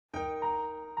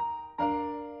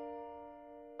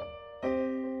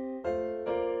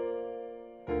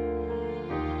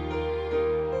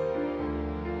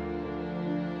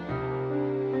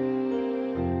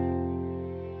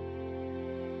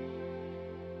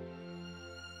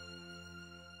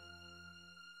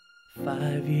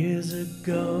5 years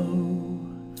ago,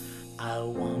 I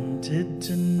wanted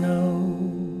to know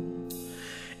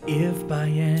if by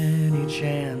any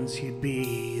chance you'd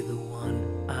be the one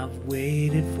I've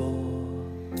waited for.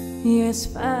 Yes,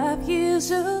 5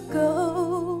 years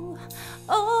ago,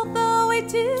 although we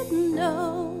didn't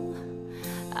know,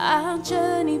 our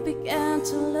journey began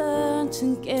to learn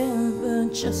together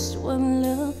just what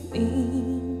love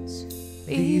means.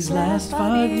 These last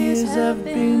 5 years have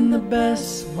been the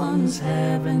best ones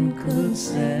heaven could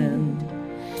send.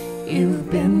 You've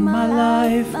been my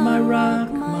life, my rock,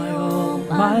 my all,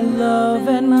 my love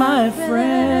and my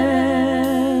friend.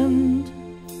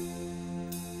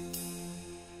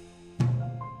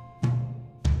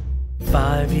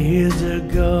 5 years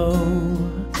ago,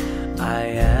 I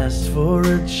asked for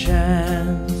a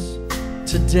chance.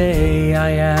 Today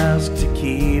I ask to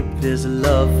keep this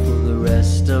love for the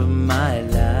rest of my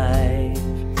life.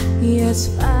 Yes,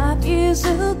 5 years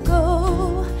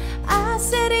ago, I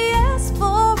said yes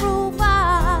for a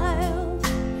while.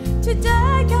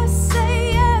 Today I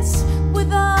say yes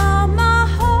with all my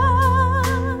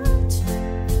heart.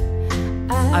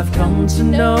 I've come to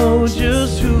know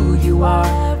just who you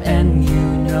are, and you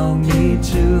know me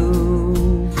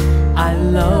too. I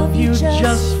love you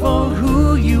just for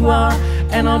who you are,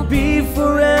 and I'll be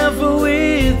forever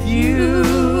with you.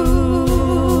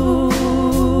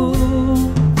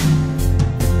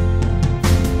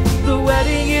 The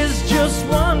wedding is just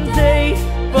one day,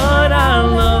 but I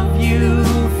love you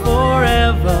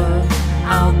forever.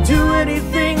 I'll do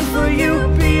anything for you,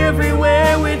 be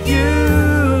everywhere with you.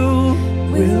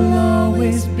 We'll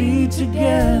always be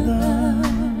together.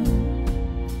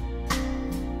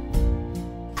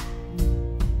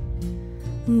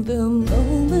 The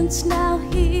moment's now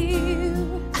here,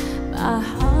 my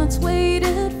heart's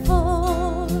waited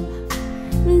for.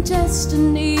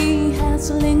 Destiny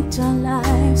has linked our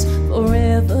lives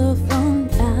forever from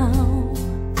now.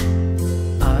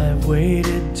 I've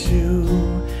waited too,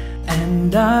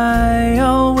 and I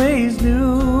always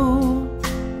knew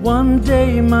one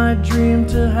day my dream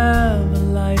to have a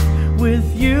life with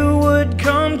you would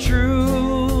come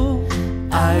true.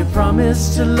 I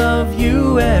promise to love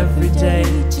you every day,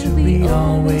 to be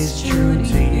always true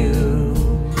to you.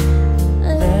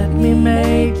 Let me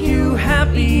make you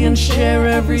happy and share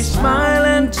every smile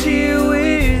and tear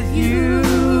with you.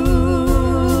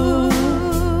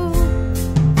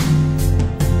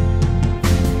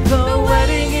 The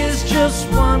wedding is just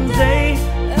one day,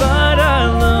 but I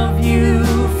love you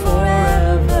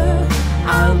forever.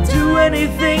 I'll do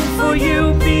anything for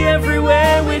you, be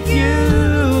everywhere with you.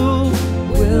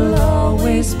 We'll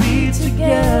always be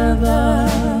together.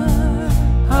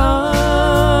 Oh,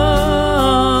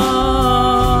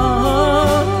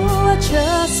 I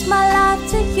trust my life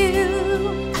to you,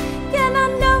 and I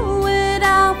know it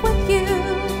all with you.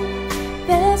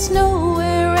 There's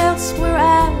nowhere else where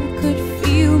I could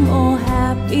feel more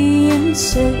happy and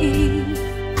safe.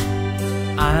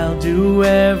 I'll do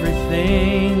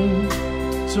everything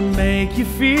to make you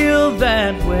feel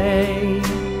that way.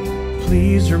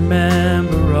 Please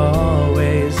remember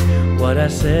always what I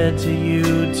said to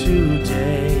you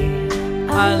today.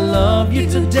 I love you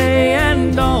today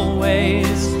and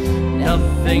always,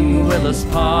 nothing will us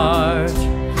part.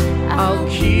 I'll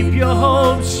keep your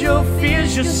hopes, your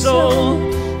fears, your soul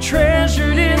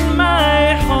treasured in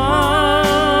my heart.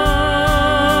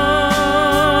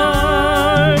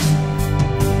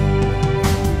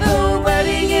 The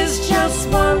wedding is just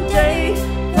one day,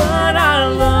 but I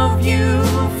love you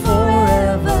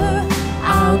forever.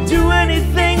 I'll do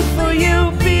anything for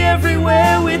you, be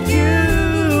everywhere with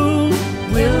you.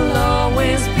 We'll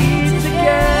always be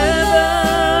together,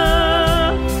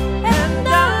 and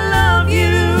I love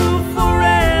you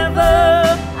forever.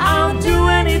 I'll do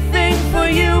anything for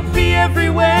you, be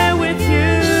everywhere with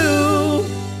you.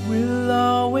 We'll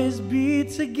always be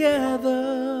together.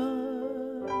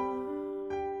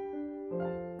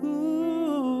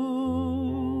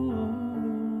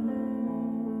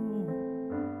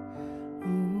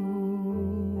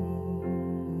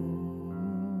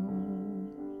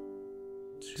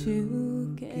 To